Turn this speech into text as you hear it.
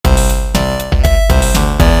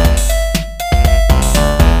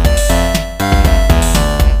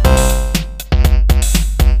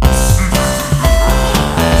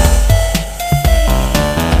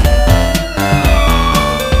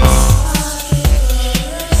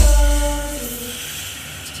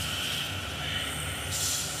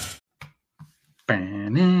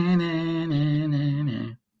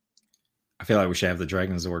feel like we should have the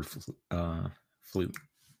Dragon Zord flute.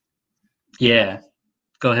 Yeah.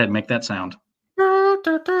 Go ahead, make that sound. Right?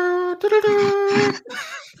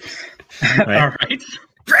 All right.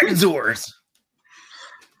 Dragon Zords.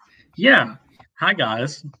 Yeah. Hi,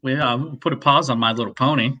 guys. We put a pause on My Little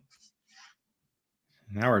Pony.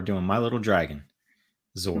 Now we're doing My Little Dragon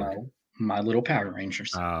Zord. No, My Little Power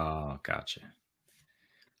Rangers. Oh, gotcha.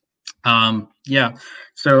 Yeah.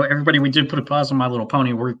 So everybody, we did put a pause on My Little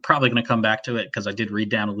Pony. We're probably going to come back to it because I did read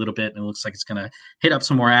down a little bit and it looks like it's going to hit up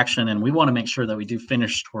some more action. And we want to make sure that we do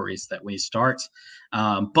finish stories that we start.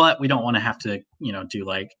 But we don't want to have to, do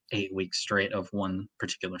like 8 weeks straight of one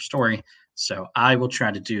particular story. So I will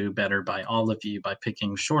try to do better by all of you by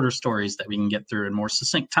picking shorter stories that we can get through in more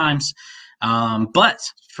succinct times. But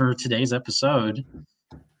for today's episode,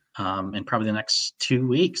 and probably the next 2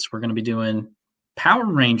 weeks, we're going to be doing Power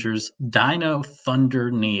Rangers Dino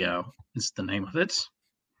Thunder Neo is the name of it.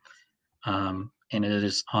 And it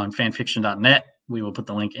is on fanfiction.net. We will put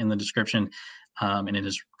the link in the description. And it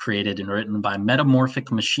is created and written by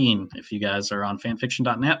Metamorphic Machine. If you guys are on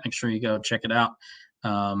fanfiction.net, make sure you go check it out.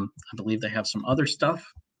 I believe they have some other stuff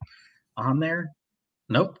on there.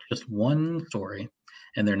 Nope, just one story.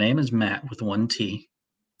 And their name is Matt with 1 T.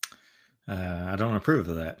 I don't approve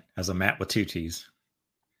of that. As a Matt with 2 T's.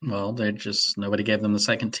 Well, nobody gave them the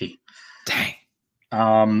second T.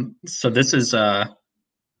 Dang. So this is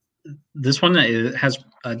this one has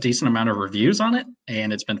a decent amount of reviews on it,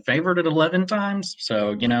 and it's been favored at 11 times.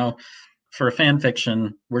 So, for a fan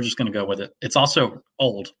fiction, we're just going to go with it. It's also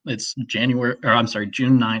old. It's June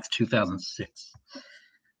 9th, 2006.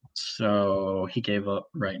 So he gave up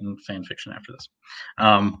writing fan fiction after this.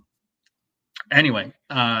 Anyway,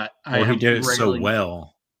 he did it so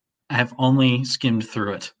well. I have only skimmed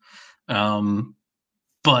through it.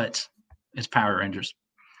 But it's Power Rangers.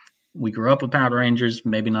 We grew up with Power Rangers,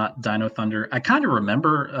 maybe not Dino Thunder. I kind of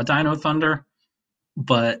remember a Dino Thunder,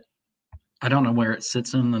 but I don't know where it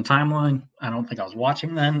sits in the timeline. I don't think I was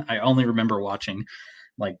watching then. I only remember watching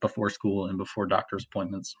like before school and before doctor's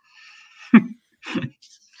appointments.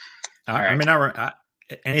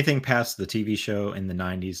 Anything past the TV show in the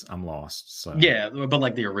 90s, I'm lost. So yeah, but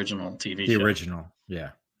like the original TV show. The original,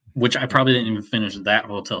 yeah. Which I probably didn't even finish that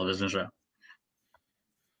whole television show.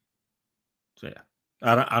 So yeah,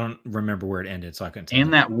 I don't remember where it ended, so I couldn't tell.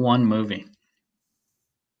 And that one movie.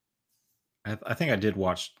 I think I did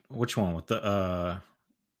watch which one with the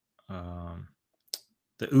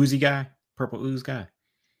Oozy guy, purple ooze guy.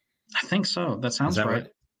 I think so. That sounds right.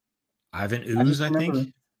 Ivan Ooze, I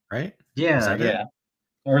think. Right? Yeah, yeah.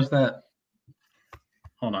 Or is that?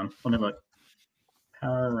 Hold on, let me look.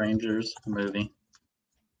 Power Rangers movie.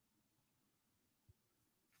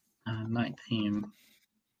 19.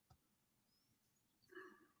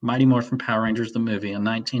 Mighty Morphin Power Rangers the movie, a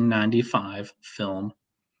 1995 film.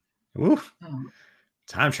 Oof.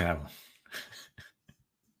 Time travel.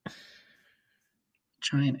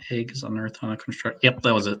 Giant eggs on Earth on a construct. Yep,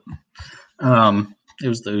 that was it. It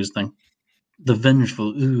was the ooze thing. The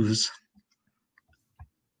vengeful ooze.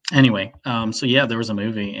 Anyway, so yeah, there was a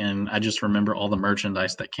movie, and I just remember all the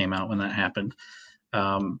merchandise that came out when that happened.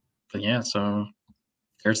 But yeah, so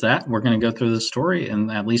there's that. We're going to go through the story and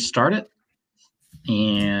at least start it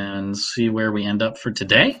and see where we end up for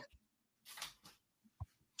today.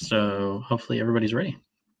 So hopefully everybody's ready.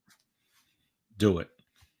 Do it.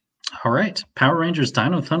 All right. Power Rangers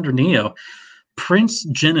Dino Thunder Neo. Prince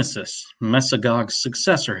Genesis, Mesogog's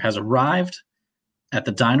successor, has arrived at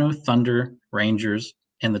the Dino Thunder Rangers,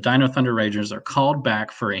 and the Dino Thunder Rangers are called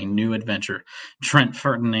back for a new adventure. Trent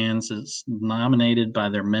Ferdinand is nominated by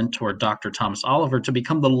their mentor, Dr. Thomas Oliver, to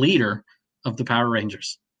become the leader of the Power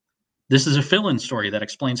Rangers. This is a fill-in story that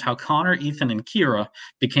explains how Connor, Ethan, and Kira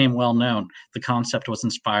became well-known. The concept was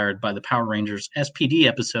inspired by the Power Rangers SPD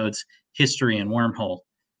episodes, History and Wormhole.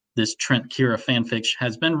 This Trent Kira fanfiction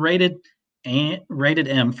has been rated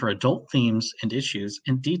M for adult themes and issues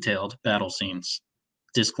and detailed battle scenes.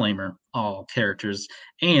 Disclaimer, all characters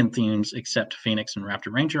and themes except Phoenix and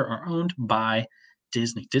Raptor Ranger are owned by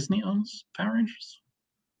Disney. Disney owns Power Rangers?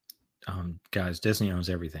 Guys, Disney owns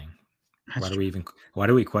everything. Why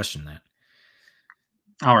do we question that?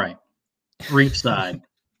 All right. Reef side.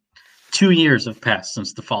 2 years have passed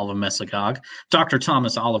since the fall of Mesogog. Dr.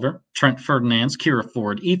 Thomas Oliver, Trent Ferdinand, Kira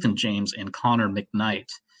Ford, Ethan James, and Connor McKnight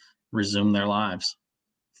resumed their lives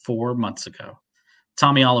 4 months ago.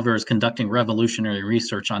 Tommy Oliver is conducting revolutionary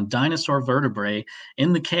research on dinosaur vertebrae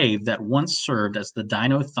in the cave that once served as the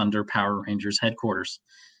Dino Thunder Power Rangers headquarters.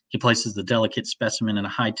 He places the delicate specimen in a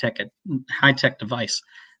high-tech device.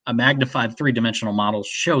 A magnified three-dimensional model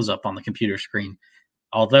shows up on the computer screen.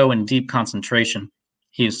 Although in deep concentration,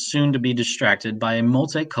 He is soon to be distracted by a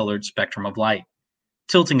multicolored spectrum of light.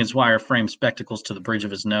 Tilting his wire-frame spectacles to the bridge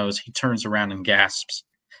of his nose, he turns around and gasps.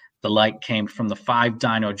 The light came from the 5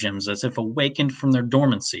 Dino gems as if awakened from their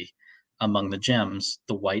dormancy. Among the gems,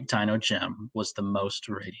 the white Dino gem was the most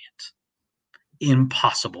radiant.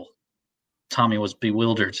 Impossible. Tommy was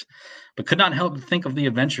bewildered, but could not help but think of the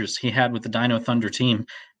adventures he had with the Dino Thunder team.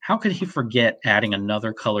 How could he forget adding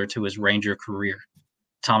another color to his Ranger career?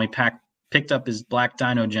 Tommy picked up his black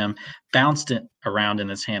Dino gem, bounced it around in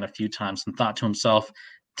his hand a few times, and thought to himself,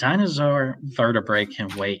 Dinosaur vertebrae can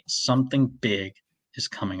wait. Something big is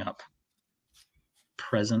coming up.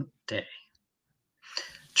 Present day.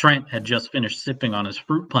 Trent had just finished sipping on his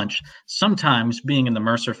fruit punch. Sometimes being in the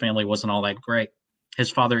Mercer family wasn't all that great. His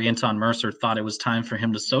father, Anton Mercer, thought it was time for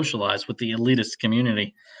him to socialize with the elitist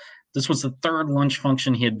community. This was the third lunch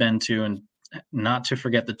function he had been to, and not to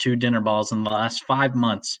forget the 2 dinner balls in the last 5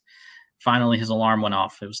 months. Finally, his alarm went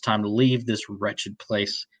off. It was time to leave this wretched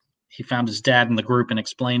place. He found his dad in the group and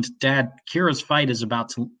explained, Dad, Kira's flight is about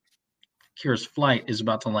to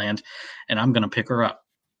land, and I'm going to pick her up.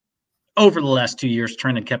 Over the last 2 years,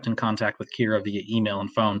 Trent had kept in contact with Kira via email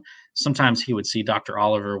and phone. Sometimes he would see Dr.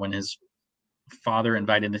 Oliver when his father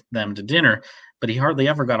invited them to dinner, but he hardly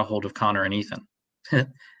ever got a hold of Connor and Ethan.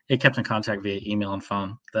 He kept in contact via email and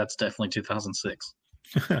phone. That's definitely 2006.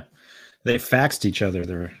 They faxed each other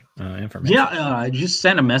their information. Yeah, I just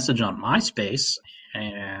sent a message on MySpace,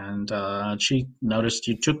 and she noticed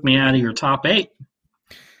you took me out of your top 8.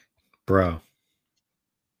 Bro,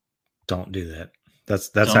 don't do that.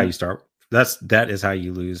 That's how you start. That is how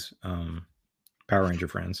you lose Power Ranger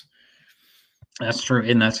friends. That's true,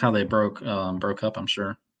 and that's how they broke up, I'm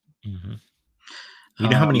sure. Mm-hmm. You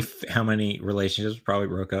know how many relationships probably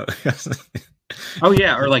broke up? Oh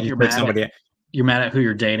yeah, or like you're mad at who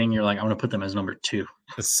you're dating. You're like, I'm going to put them as number 2.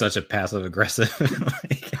 It's such a passive aggressive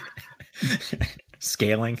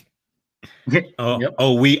scaling.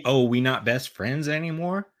 We not best friends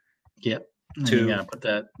anymore. Yep. You gotta put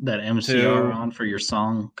that MCR on for your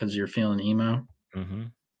song because you're feeling emo.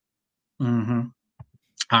 All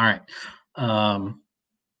right.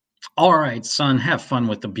 All right, son, have fun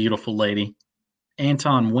with the beautiful lady.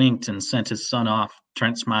 Anton winked and sent his son off.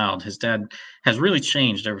 Trent smiled. His dad has really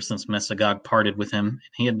changed ever since Mesagog parted with him.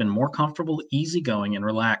 He had been more comfortable, easygoing, and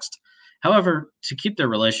relaxed. However, to keep their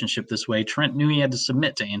relationship this way, Trent knew he had to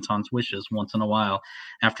submit to Anton's wishes once in a while.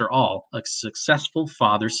 After all, a successful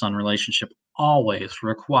father-son relationship always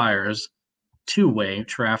requires 2-way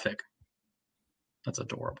traffic. That's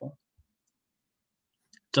adorable.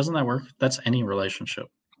 Doesn't that work? That's any relationship.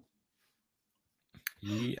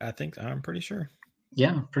 Yeah, I'm pretty sure.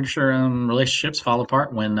 Yeah, pretty sure relationships fall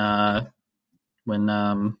apart when you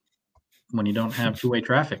don't have 2-way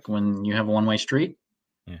traffic, when you have a 1-way street.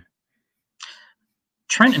 Yeah.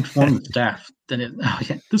 Trent informed the staff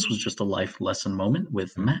that this was just a life lesson moment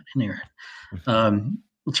with Matt and Aaron.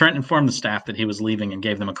 Trent informed the staff that he was leaving and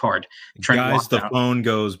gave them a card. Guys, the phone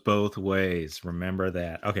goes both ways. Remember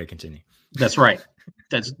that. Okay, continue. That's right.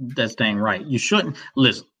 That's dang right. You shouldn't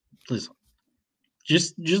listen.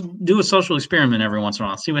 Just do a social experiment every once in a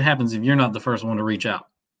while. See what happens if you're not the first one to reach out.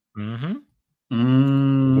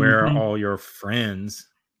 Where are all your friends?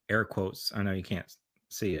 Air quotes. I know you can't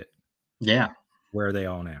see it. Yeah. Where are they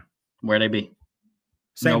all now? Where they be?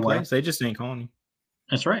 Same place. They just ain't calling you.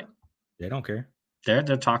 That's right. They don't care. They're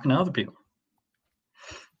talking to other people.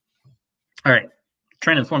 All right.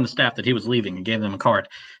 Trent informed the staff that he was leaving and gave them a card.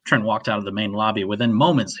 Trent walked out of the main lobby. Within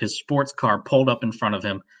moments, his sports car pulled up in front of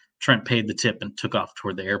him. Trent paid the tip and took off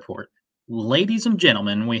toward the airport. Ladies and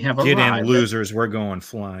gentlemen, we have arrived. Get in, losers. We're going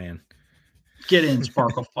flying. Get in,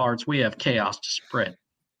 sparkle farts. We have chaos to spread.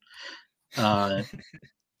 Where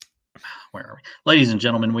are we? Ladies and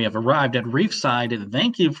gentlemen, we have arrived at Reefside.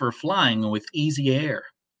 Thank you for flying with Easy Air.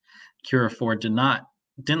 Kira Ford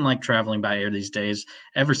didn't like traveling by air these days.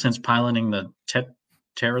 Ever since piloting the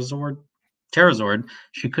Terrazord,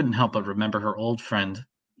 she couldn't help but remember her old friend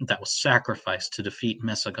that was sacrificed to defeat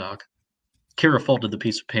Mesagog. Kira folded the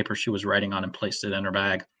piece of paper she was writing on and placed it in her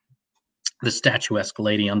bag. The statuesque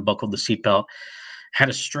lady unbuckled the seatbelt, had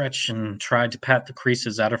a stretch, and tried to pat the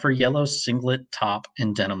creases out of her yellow singlet top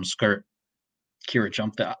and denim skirt. Kira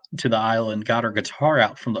jumped to the aisle and got her guitar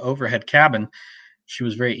out from the overhead cabin. She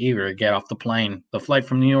was very eager to get off the plane. The flight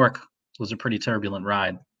from New York was a pretty turbulent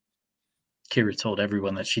ride. Kira told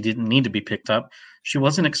everyone that she didn't need to be picked up. She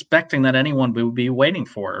wasn't expecting that anyone would be waiting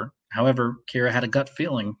for her. However, Kira had a gut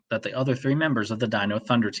feeling that the other 3 members of the Dino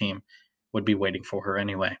Thunder team would be waiting for her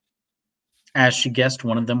anyway. As she guessed,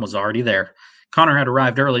 one of them was already there. Connor had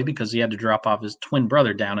arrived early because he had to drop off his twin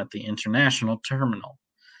brother down at the international terminal.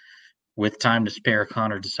 With time to spare,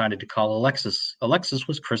 Connor decided to call Alexis. Alexis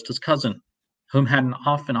was Krista's cousin, whom had an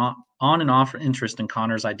on and off interest in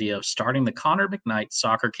Connor's idea of starting the Connor McKnight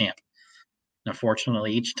soccer camp.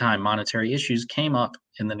 Unfortunately, each time monetary issues came up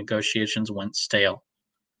and the negotiations went stale.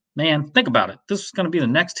 Man, think about it. This was going to be the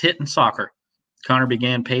next hit in soccer. Connor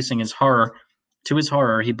began pacing his horror. To his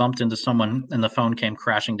horror, he bumped into someone and the phone came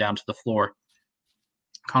crashing down to the floor.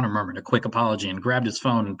 Connor murmured a quick apology and grabbed his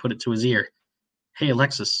phone and put it to his ear. Hey,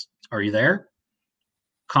 Alexis, are you there?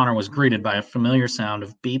 Connor was greeted by a familiar sound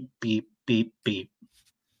of beep, beep, beep, beep.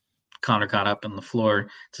 Connor got up on the floor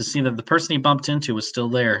to see that the person he bumped into was still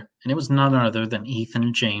there, and it was none other than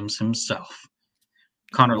Ethan James himself.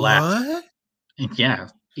 Connor laughed. And yeah,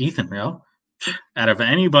 Ethan, yo. Out of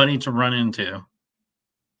anybody to run into.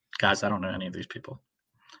 Guys, I don't know any of these people.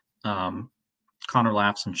 Connor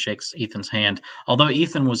laughs and shakes Ethan's hand. Although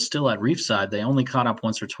Ethan was still at Reefside, they only caught up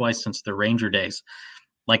once or twice since their Ranger days.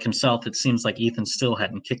 Like himself, it seems like Ethan still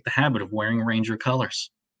hadn't kicked the habit of wearing Ranger colors.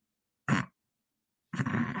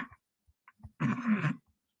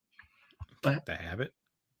 But the habit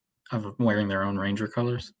of wearing their own Ranger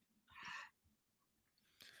colors.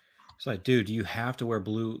 It's like, dude, you have to wear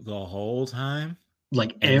blue the whole time?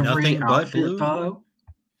 Like and every outfit, bro?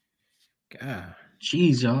 God.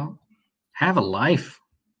 Jeez, y'all. Have a life.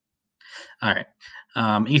 All right.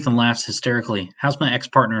 Ethan laughs hysterically. How's my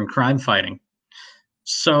ex-partner in crime fighting?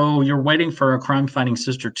 So you're waiting for a crime-fighting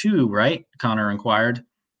sister too, right? Connor inquired.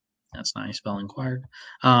 That's not how you spell inquired.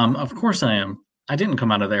 Of course I am. I didn't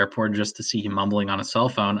come out of the airport just to see you mumbling on a cell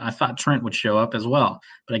phone. I thought Trent would show up as well,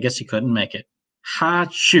 but I guess he couldn't make it.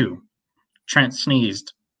 Ha-choo! Trent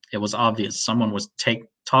sneezed. It was obvious someone was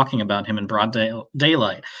talking about him in broad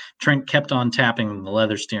daylight. Trent kept on tapping the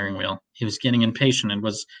leather steering wheel. He was getting impatient and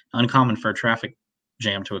was uncommon for a traffic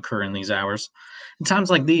jam to occur in these hours. In times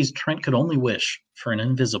like these, Trent could only wish for an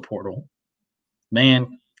invisiportal.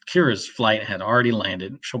 Man, Kira's flight had already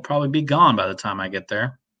landed. She'll probably be gone by the time I get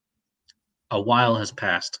there. A while has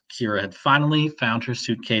passed. Kira had finally found her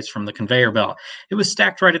suitcase from the conveyor belt. It was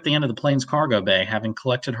stacked right at the end of the plane's cargo bay. Having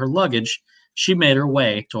collected her luggage, she made her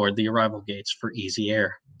way toward the arrival gates for easy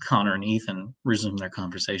air. Connor and Ethan resumed their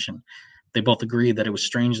conversation. They both agreed that it was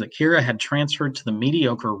strange that Kira had transferred to the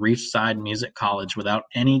mediocre Reefside Music College without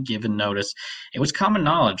any given notice. It was common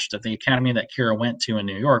knowledge that the academy that Kira went to in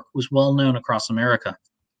New York was well known across America.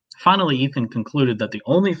 Finally, Ethan concluded that the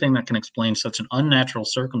only thing that can explain such an unnatural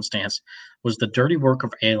circumstance was the dirty work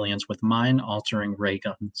of aliens with mind-altering ray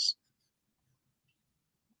guns.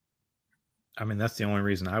 I mean, that's the only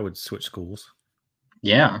reason I would switch schools.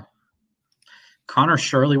 Yeah. Connor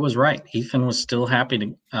surely was right. Ethan was still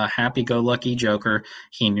happy-go-lucky joker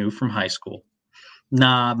he knew from high school.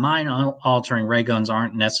 Nah, mind-altering ray guns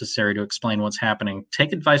aren't necessary to explain what's happening.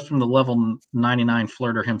 Take advice from the level 99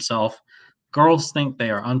 flirter himself. Girls think they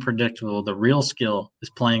are unpredictable. The real skill is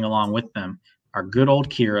playing along with them. Our good old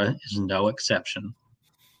Kira is no exception.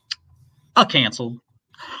 Canceled.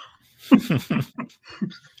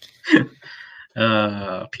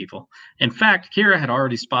 People. In fact, Kira had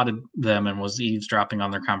already spotted them and was eavesdropping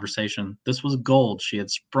on their conversation. This was gold. She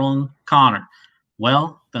had sprung Connor.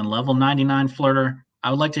 Well, then, level 99 flirter, I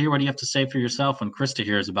would like to hear what you have to say for yourself when Krista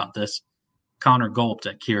hears about this. Connor gulped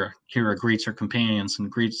at Kira. Kira greets her companions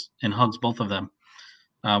and greets and hugs both of them.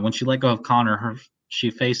 When she let go of Connor,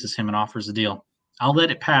 she faces him and offers a deal. I'll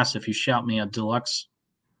let it pass if you shout me a deluxe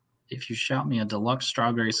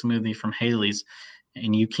strawberry smoothie from Haley's,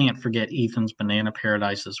 and you can't forget Ethan's banana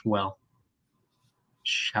paradise as well.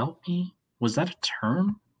 Shout me? Was that a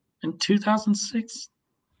term in 2006?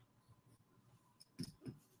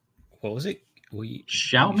 What was it?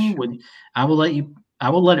 Shout me? I will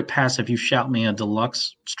let it pass if you shout me a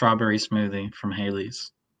deluxe strawberry smoothie from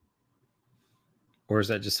Haley's. Or is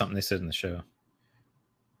that just something they said in the show?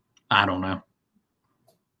 I don't know.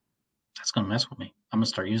 That's going to mess with me. I'm going to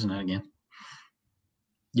start using that again.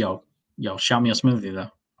 Yo, shout me a smoothie, though.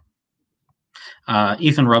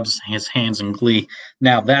 Ethan rubs his hands in glee.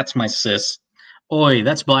 Now that's my sis. Oi,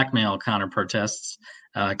 that's blackmail, Connor protests.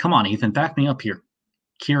 Come on, Ethan, back me up here.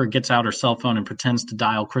 Kira gets out her cell phone and pretends to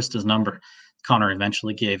dial Krista's number. Connor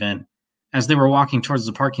eventually gave in. As they were walking towards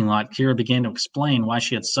the parking lot, Kira began to explain why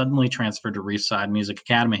she had suddenly transferred to Reefside Music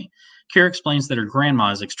Academy. Kira explains that her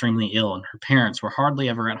grandma is extremely ill and her parents were hardly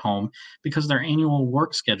ever at home because their annual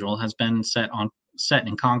work schedule has been set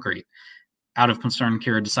in concrete. Out of concern,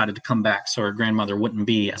 Kira decided to come back so her grandmother wouldn't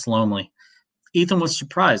be as lonely. Ethan was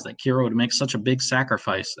surprised that Kira would make such a big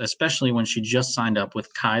sacrifice, especially when she just signed up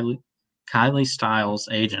with Kylie Styles'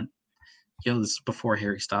 agent. Yo, this is before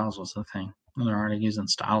Harry Styles was a thing. They're already using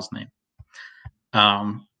Styles' name.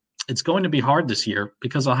 It's going to be hard this year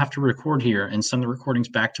because I'll have to record here and send the recordings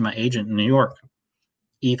back to my agent in New York.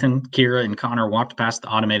 Ethan, Kira, and Connor walked past the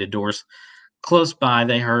automated doors. Close by,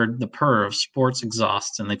 they heard the purr of sports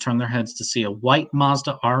exhausts, and they turned their heads to see a white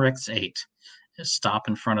Mazda RX-8 stop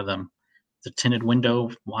in front of them. The tinted window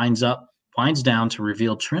winds down to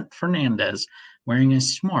reveal Trent Fernandez wearing a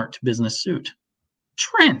smart business suit.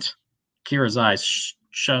 Trent! Kira's eyes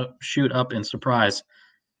shoot up in surprise.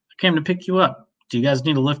 I came to pick you up. Do you guys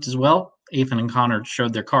need a lift as well? Ethan and Connor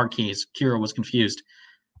showed their car keys. Kira was confused.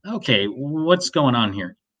 Okay, what's going on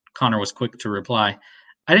here? Connor was quick to reply.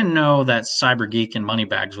 I didn't know that Cyber Geek and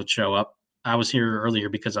Moneybags would show up. I was here earlier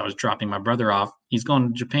because I was dropping my brother off. He's going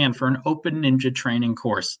to Japan for an open ninja training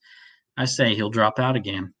course. I say he'll drop out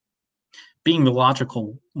again. Being the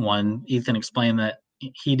logical one, Ethan explained that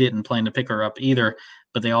he didn't plan to pick her up either,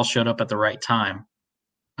 but they all showed up at the right time.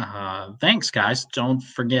 Thanks, guys. Don't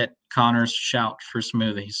forget Connor's shout for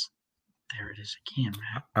smoothies. There it is again,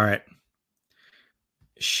 man. All right.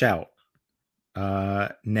 Shout.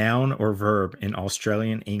 Noun or verb in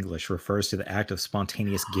Australian English refers to the act of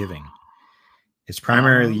spontaneous giving. Its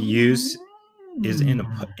primary use is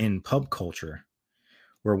in pub culture,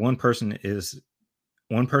 where one person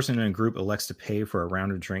in a group elects to pay for a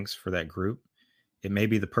round of drinks for that group. It may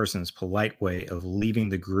be the person's polite way of leaving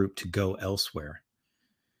the group to go elsewhere.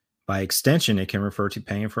 By extension, it can refer to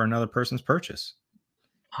paying for another person's purchase.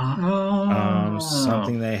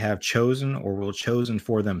 Something they have chosen or will chosen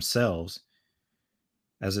for themselves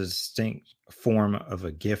as a distinct form of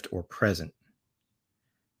a gift or present.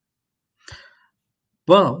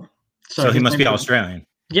 Well, so he must be Australian.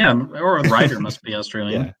 Yeah, or a writer must be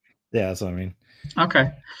Australian. Yeah, that's what I mean.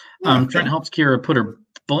 Okay. Trent helps Kira put her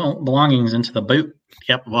belongings into the boot.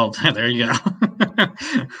 Yep, well, there you go.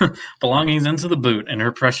 Belongings into the boot and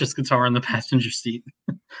her precious guitar in the passenger seat.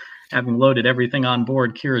 Having loaded everything on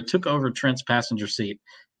board, Kira took over Trent's passenger seat.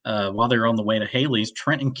 While they were on the way to Haley's,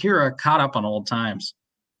 Trent and Kira caught up on old times.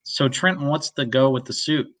 So, Trent, what's the go with the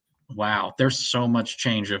suit? Wow, there's so much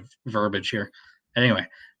change of verbiage here. Anyway,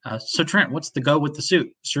 so Trent, what's the go with the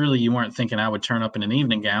suit? Surely you weren't thinking I would turn up in an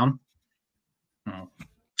evening gown. Oh.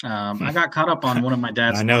 I got caught up on one of my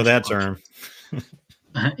dad's. I know that term.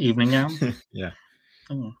 Evening gown? Yeah.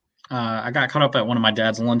 I got caught up at one of my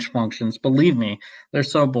dad's lunch functions. Believe me, they're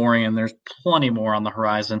so boring and there's plenty more on the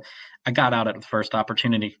horizon. I got out at the first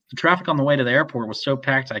opportunity. The traffic on the way to the airport was so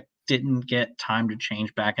packed I didn't get time to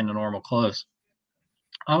change back into normal clothes.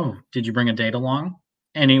 Oh, did you bring a date along?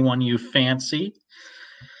 Anyone you fancy?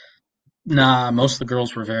 Nah, most of the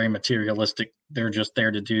girls were very materialistic. They're just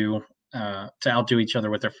there to outdo each other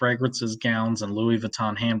with their fragrances, gowns, and Louis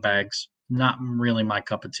Vuitton handbags. Not really my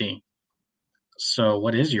cup of tea. So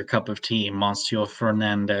what is your cup of tea, Monsieur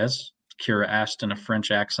Fernandez? Kira asked in a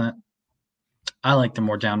French accent. I like the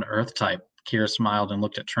more down-to-earth type. Kira smiled and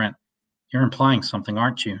looked at Trent. You're implying something,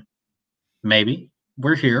 aren't you? Maybe.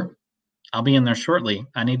 We're here. I'll be in there shortly.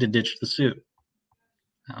 I need to ditch the suit.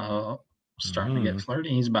 Starting to get flirty.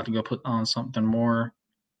 He's about to go put on something more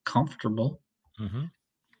comfortable. Mm-hmm.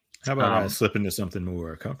 How about I slip into something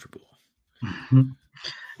more comfortable?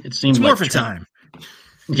 It seems it's like morphin' time.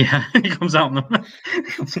 Yeah, he comes out in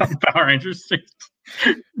the Power Rangers suit.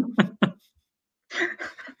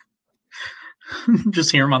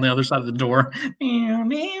 Just hear him on the other side of the door.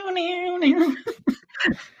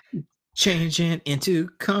 Changing into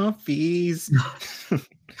comfies.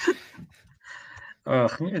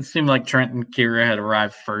 It seemed like Trent and Kira had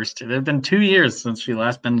arrived first. It had been 2 years since she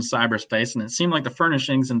last been to cyberspace, and it seemed like the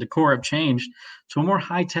furnishings and decor have changed to a more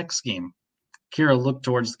high-tech scheme. Kira looked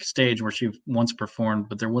towards the stage where she once performed,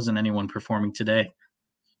 but there wasn't anyone performing today.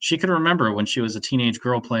 She could remember when she was a teenage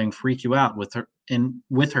girl playing Freak You Out with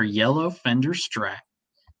her yellow Fender Strat.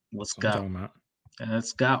 Let's go.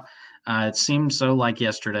 Let's go. It seemed so like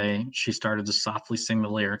yesterday. She started to softly sing the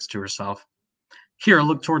lyrics to herself. Kira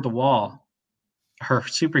looked toward the wall. Her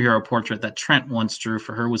superhero portrait that Trent once drew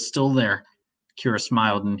for her was still there. Kira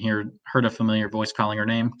smiled and heard a familiar voice calling her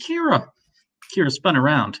name. Kira! Kira spun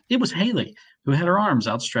around. It was Haley, who had her arms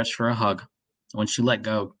outstretched for a hug. When she let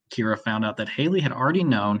go, Kira found out that Haley had already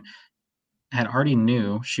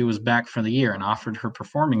knew she was back for the year and offered her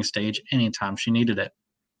performing stage anytime she needed it.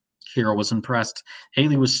 Kira was impressed.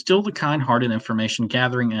 Haley was still the kind-hearted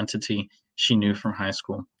information-gathering entity she knew from high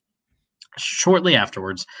school. Shortly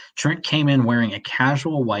afterwards, Trent came in wearing a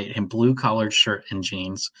casual white and blue-collared shirt and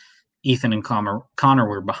jeans. Ethan and Connor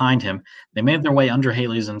were behind him. They made their way under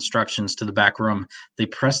Haley's instructions to the back room. They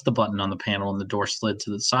pressed the button on the panel and the door slid to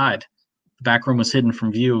the side. The back room was hidden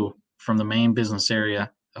from view from the main business area.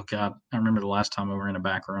 Oh, God. I remember the last time we were in a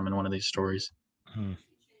back room in one of these stories.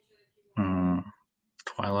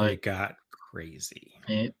 Twilight. It got crazy.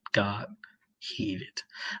 It got heated.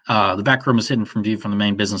 The back room was hidden from view from the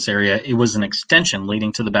main business area. It was an extension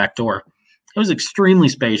leading to the back door. It was extremely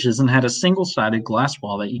spacious and had a single-sided glass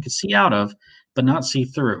wall that you could see out of, but not see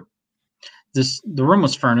through. The room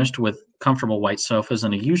was furnished with comfortable white sofas,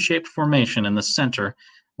 and a U-shaped formation in the center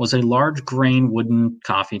was a large grain wooden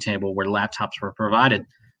coffee table where laptops were provided.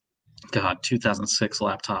 God, 2006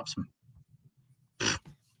 laptops.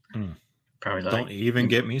 Probably like, don't even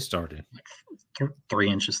get me started. 3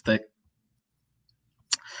 inches thick.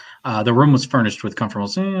 The room was furnished with comfortable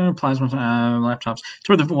plasma laptops.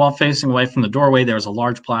 Toward the wall facing away from the doorway, there was a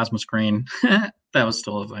large plasma screen. That was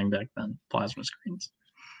still a thing back then, plasma screens.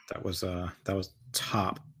 That was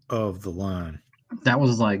top of the line. That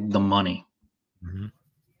was like the money. Mm-hmm.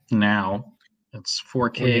 Now it's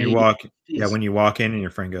 4K. When you walk in and your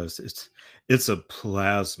friend goes, it's a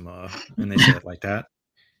plasma, and they say it like that.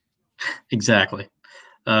 Exactly.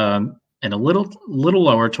 And a little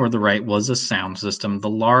lower toward the right was a sound system. The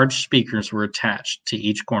large speakers were attached to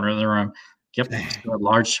each corner of the room. Yep,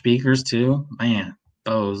 large speakers too. Man,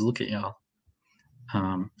 Bose, look at y'all.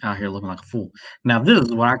 Out here looking like a fool. Now, this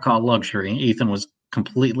is what I call luxury. Ethan was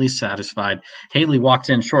completely satisfied. Haley walked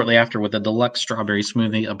in shortly after with a deluxe strawberry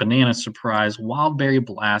smoothie, a banana surprise, wild berry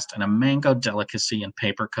blast, and a mango delicacy in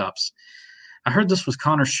paper cups. I heard this was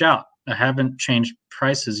Connor's shout. I haven't changed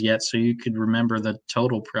prices yet, so you could remember the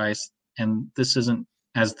total price. And this isn't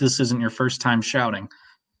your first time shouting.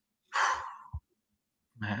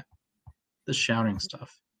 Matt, the shouting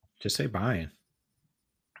stuff. Just say buying.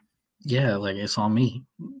 Yeah, like it's on me.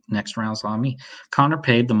 Next round's on me. Connor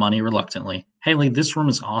paid the money reluctantly. Haley, this room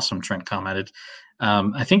is awesome, Trent commented.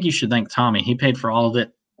 I think you should thank Tommy. He paid for all of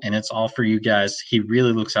it, and it's all for you guys. He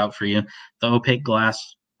really looks out for you. The opaque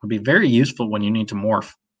glass would be very useful when you need to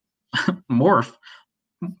morph. Morph?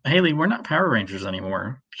 Haley, we're not Power Rangers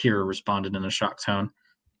anymore, Kira responded in a shocked tone.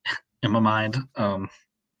 In my mind,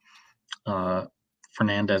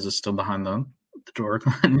 Fernandez is still behind the door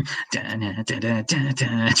trying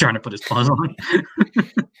to put his clothes on.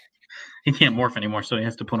 He can't morph anymore, so he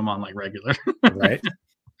has to put them on like regular. Right.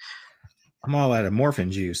 I'm all out of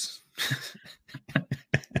morphin juice.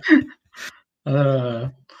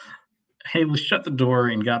 Haley shut the door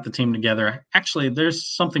and got the team together. Actually,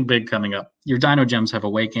 there's something big coming up. Your Dino Gems have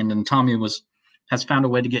awakened, and Tommy has found a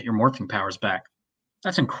way to get your morphing powers back.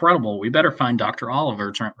 That's incredible. We better find Dr.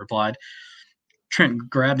 Oliver, Trent replied. Trent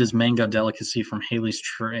grabbed his mango delicacy from Haley's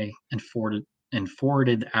tray and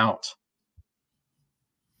forwarded out.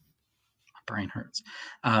 My brain hurts.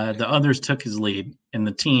 The others took his lead, and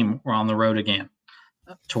the team were on the road again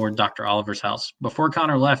toward Dr. Oliver's house. Before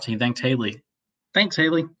Connor left, he thanked Haley. Thanks,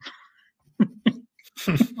 Haley.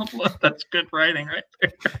 That's good writing right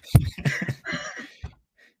there.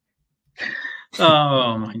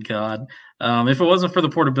 Oh, my God. If it wasn't for the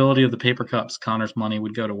portability of the paper cups, Connor's money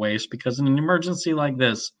would go to waste because in an emergency like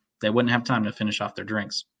this, they wouldn't have time to finish off their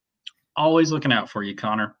drinks. Always looking out for you,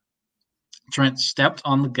 Connor. Trent stepped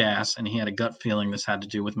on the gas, and he had a gut feeling this had to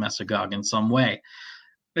do with Mesogog in some way.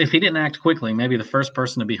 If he didn't act quickly, maybe the first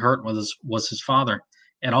person to be hurt was his father.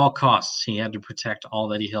 At all costs, he had to protect all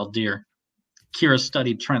that he held dear. Kira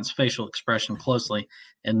studied Trent's facial expression closely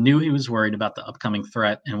and knew he was worried about the upcoming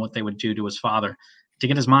threat and what they would do to his father. To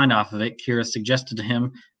get his mind off of it, Kira suggested to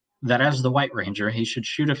him that as the White Ranger, he should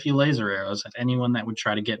shoot a few laser arrows at anyone that would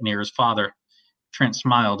try to get near his father. Trent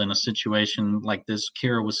smiled. In a situation like this,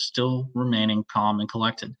 Kira was still remaining calm and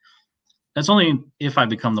collected. That's only if I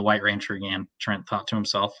become the White Ranger again, Trent thought to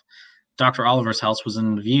himself. Dr. Oliver's house was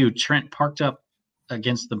in view. Trent parked up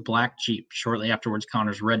against the black Jeep. Shortly afterwards,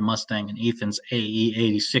 Connor's red Mustang and Ethan's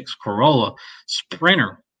AE86 Corolla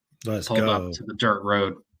Sprinter pulled up to the dirt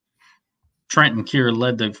road. Trent and Kira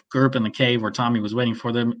led the group in the cave where Tommy was waiting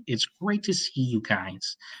for them. It's great to see you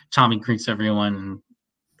guys. Tommy greets everyone,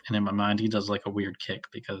 and in my mind, he does like a weird kick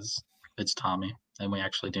because it's Tommy, and we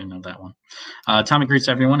actually do know that one. Tommy greets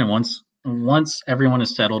everyone, and once everyone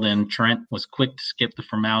is settled in, Trent was quick to skip the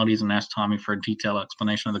formalities and asked Tommy for a detailed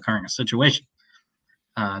explanation of the current situation.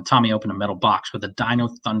 Tommy opened a metal box with a Dino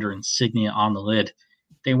Thunder insignia on the lid.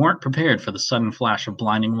 They weren't prepared for the sudden flash of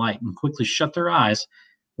blinding light and quickly shut their eyes.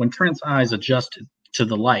 When Trent's eyes adjusted to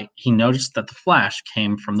the light, he noticed that the flash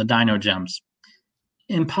came from the Dino Gems.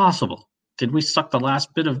 Impossible. Didn't we suck the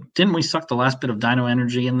last bit of Dino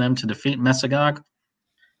energy in them to defeat Mesogog?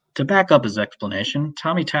 To back up his explanation,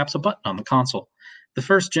 Tommy taps a button on the console. The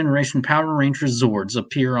first generation Power Ranger Zords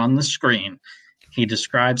appear on the screen. He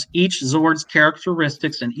describes each Zord's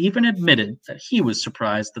characteristics and even admitted that he was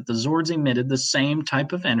surprised that the Zords emitted the same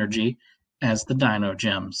type of energy as the Dino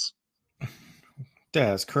Gems.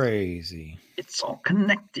 That's crazy. It's all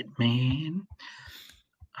connected, man.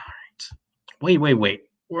 All right. Wait.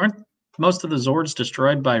 Weren't most of the Zords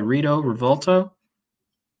destroyed by Rito Revolto?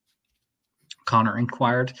 Connor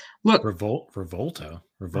inquired. Look.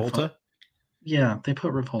 Revolta? Yeah, they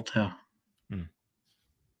put Revolto.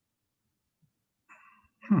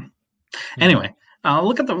 Anyway,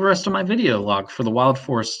 look at the rest of my video log for the Wild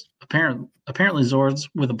Force. Apparently, Zords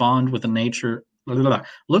with a bond with the nature. Blah, blah, blah.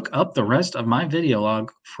 Look up the rest of my video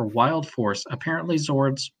log for Wild Force. Apparently,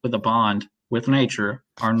 Zords with a bond with nature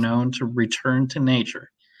are known to return to nature.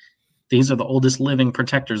 These are the oldest living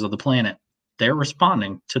protectors of the planet. They're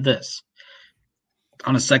responding to this.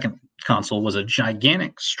 On a second console was a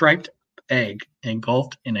gigantic striped egg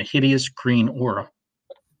engulfed in a hideous green aura.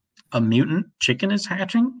 A mutant chicken is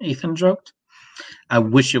hatching, Ethan joked. I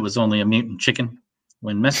wish it was only a mutant chicken.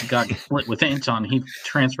 When Messigog split with Anton, he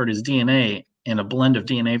transferred his DNA and a blend of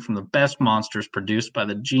DNA from the best monsters produced by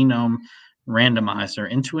the genome randomizer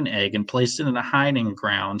into an egg and placed it in a hiding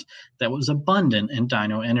ground that was abundant in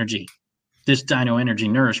dino energy. This dino energy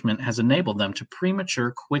nourishment has enabled them to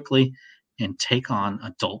premature quickly and take on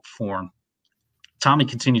adult form. Tommy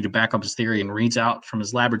continued to back up his theory and reads out from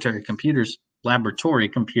his laboratory computers.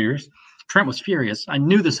 Trent was furious. I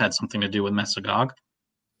knew this had something to do with Messigog.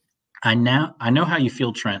 I know how you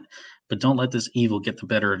feel, Trent, but don't let this evil get the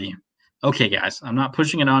better of you. Okay, guys, I'm not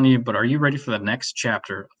pushing it on you, but are you ready for the next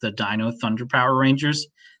chapter of the Dino Thunder Power Rangers?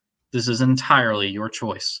 This is entirely your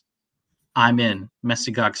choice. I'm in.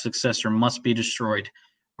 Messigog's successor must be destroyed,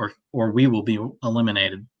 or we will be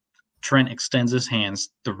eliminated. Trent extends his hands.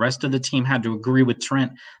 The rest of the team had to agree with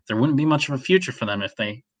Trent. There wouldn't be much of a future for them if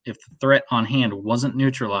the threat on hand wasn't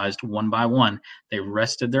neutralized one by one. They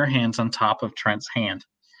rested their hands on top of Trent's hand.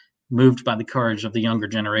 Moved by the courage of the younger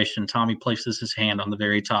generation, Tommy places his hand on the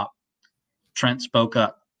very top. Trent spoke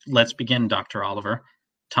up. Let's begin, Dr. Oliver.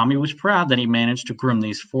 Tommy was proud that he managed to groom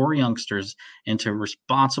these 4 youngsters into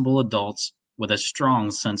responsible adults with a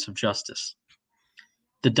strong sense of justice.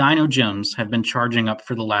 The Dino gems have been charging up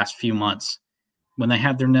for the last few months. When they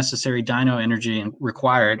had their necessary Dino energy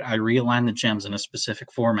required, I realigned the gems in a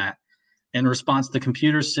specific format. In response, the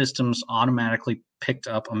computer systems automatically picked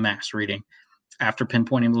up a mass reading. After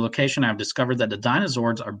pinpointing the location, I've discovered that the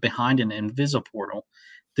Dinozords are behind an invisiportal.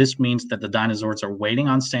 This means that the Dinozords are waiting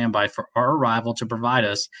on standby for our arrival to provide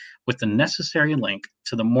us with the necessary link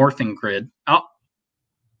to the morphing grid. Oh,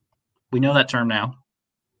 we know that term now.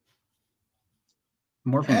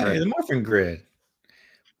 Morphing grid. The morphing grid.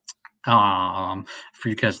 For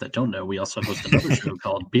you guys that don't know, we also host another show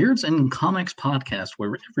called Beards and Comics Podcast,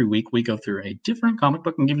 where every week we go through a different comic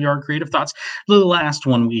book and give you our creative thoughts. The last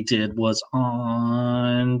one we did was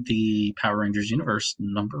on the Power Rangers universe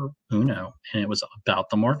number uno, and it was about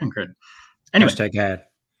the morphing grid. Anyway, #ad.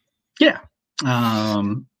 Yeah.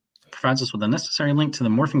 Provides us with a necessary link to the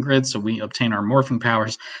morphing grid so we obtain our morphing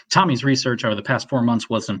powers. Tommy's research over the past 4 months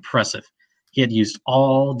was impressive. He had used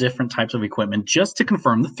all different types of equipment just to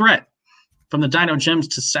confirm the threat. From the Dino gems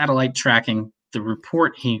to satellite tracking, the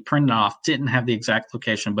report he printed off didn't have the exact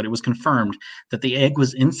location, but it was confirmed that the egg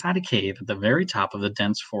was inside a cave at the very top of the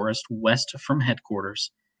dense forest west from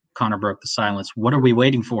headquarters. Connor broke the silence. What are we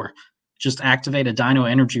waiting for? Just activate a Dino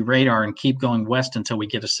energy radar and keep going west until we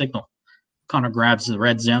get a signal. Connor grabs the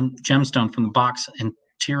red gemstone from the box and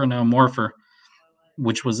Tyrannomorpher,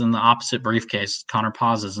 which was in the opposite briefcase. Connor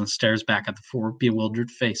pauses and stares back at the 4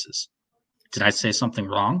 bewildered faces. Did I say something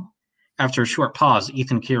wrong? After a short pause,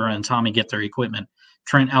 Ethan, Kira, and Tommy get their equipment.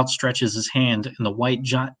 Trent outstretches his hand, and the white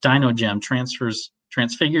Dino gem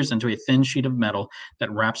transfigures into a thin sheet of metal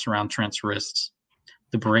that wraps around Trent's wrists.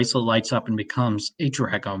 The bracelet lights up and becomes a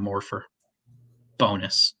Dragomorpher.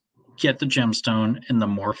 Bonus. Get the gemstone, and the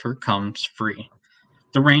morpher comes free.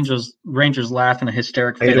 The Rangers laugh in a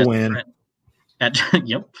hysteric fit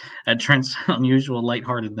at Trent's unusual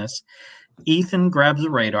lightheartedness. Ethan grabs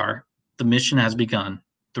the radar. The mission has begun.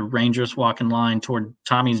 The Rangers walk in line toward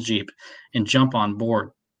Tommy's Jeep and jump on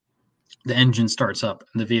board. The engine starts up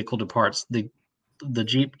and the vehicle departs. The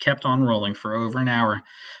Jeep kept on rolling for over an hour,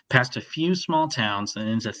 past a few small towns and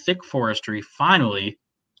into thick forestry. Finally,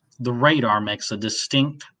 the radar makes a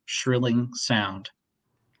distinct, shrilling sound.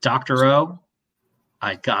 Dr. O,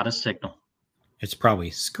 I got a signal. It's probably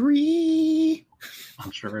scree.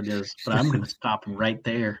 I'm sure it is, but I'm going to stop right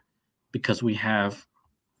there because we have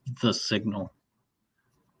the signal.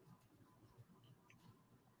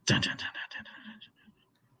 Dun, dun, dun, dun, dun, dun.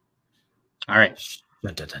 All right.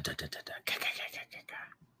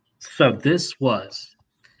 So this was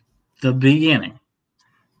the beginning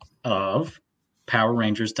of Power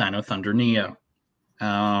Rangers Dino Thunder Neo.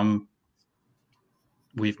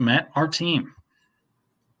 We've met our team.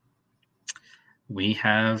 we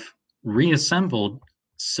have reassembled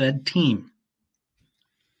said team.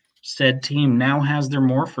 Said team now has their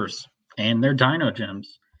morphers and their dino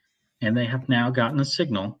gems, and they have now gotten a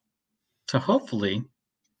signal to hopefully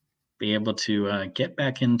be able to get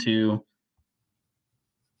back into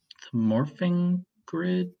the morphing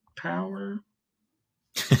grid power.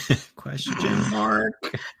 Question mark.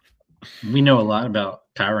 We know a lot about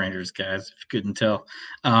Power Rangers, guys, if you couldn't tell.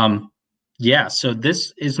 Yeah, so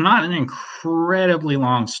this is not an incredibly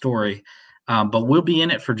long story, but we'll be in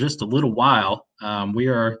it for just a little while. We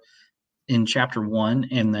are in chapter 1,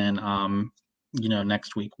 and then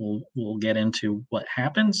next week we'll get into what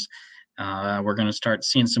happens. We're going to start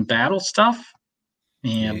seeing some battle stuff,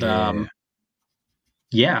 and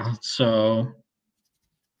so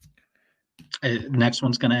next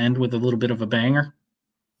one's going to end with a little bit of a banger.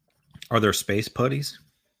 Are there space putties?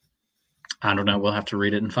 I don't know. We'll have to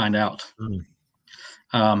read it and find out.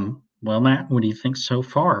 Well, Matt, what do you think so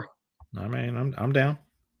far? I mean, I'm down.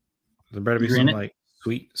 There better be some like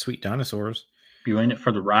sweet dinosaurs. You in it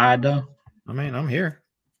for the ride, though? I mean, I'm here.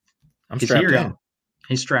 He's strapped in.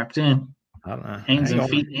 He's strapped in. Hands and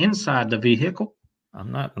feet inside the vehicle.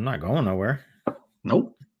 I'm not going nowhere.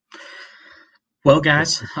 Nope. Well,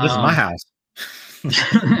 guys, this is my house.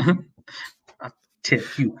 I'll tell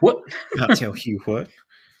you what. I'll tell you what.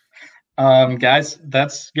 Guys,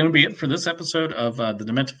 that's going to be it for this episode of the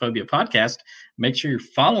Dementophobia podcast. Make sure you're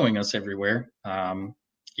following us everywhere.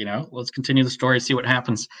 Let's continue the story, see what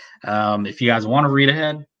happens. If you guys want to read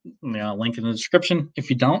ahead, link in the description.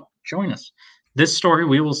 If you don't, join us. This story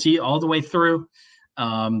we will see all the way through.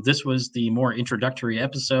 This was the more introductory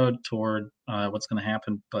episode toward what's going to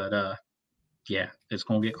happen. But it's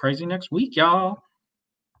going to get crazy next week, y'all.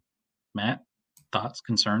 Matt, thoughts,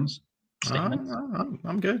 concerns, statements?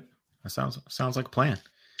 I'm good. That sounds like a plan.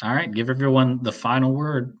 All right, give everyone the final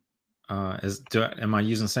word. Am I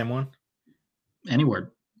using the same one? Any word.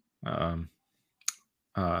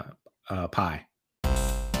 Pie.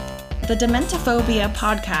 The Dementophobia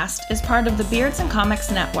podcast is part of the Beards and Comics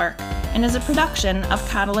Network and is a production of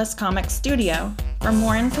Catalyst Comics Studio. For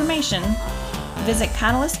more information, visit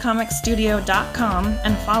catalystcomicsstudio.com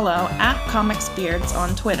and follow @ComicsBeards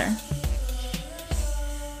on Twitter.